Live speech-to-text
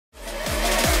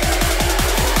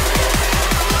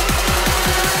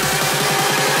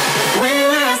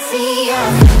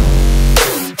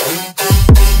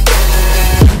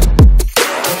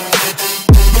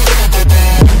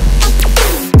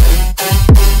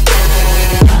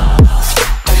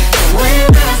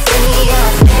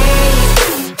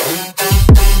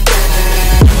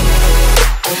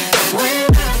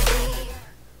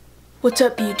What's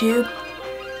up, YouTube?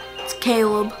 It's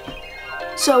Caleb.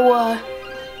 So,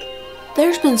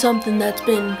 there's been something that's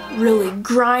been really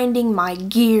grinding my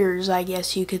gears, I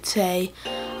guess you could say.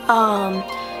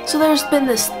 So there's been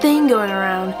this thing going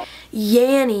around,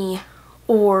 Yanny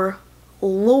or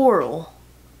Laurel.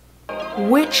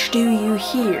 Which do you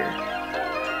hear?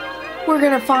 We're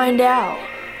gonna find out.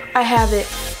 I have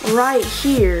it right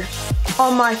here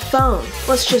on my phone.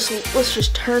 Let's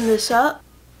just turn this up.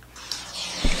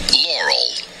 Laurel.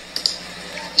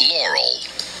 Laurel.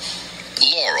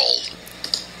 Laurel.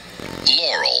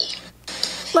 Laurel.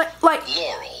 Like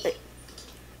Laurel.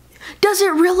 does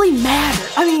it really matter?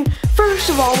 I mean, first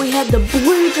of all, we had the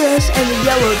blue dress and the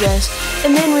yellow dress,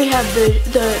 and then we have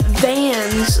the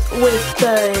Vans with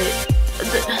the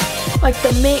like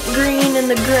the mint green and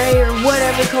the gray or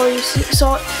whatever color you see.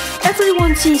 So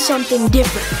everyone sees something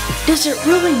different. Does it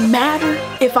really matter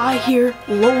if I hear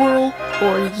Laurel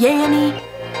or Yanny?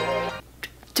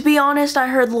 To be honest, I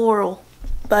heard Laurel,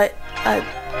 but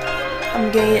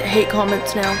I'm gonna get hate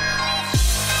comments now.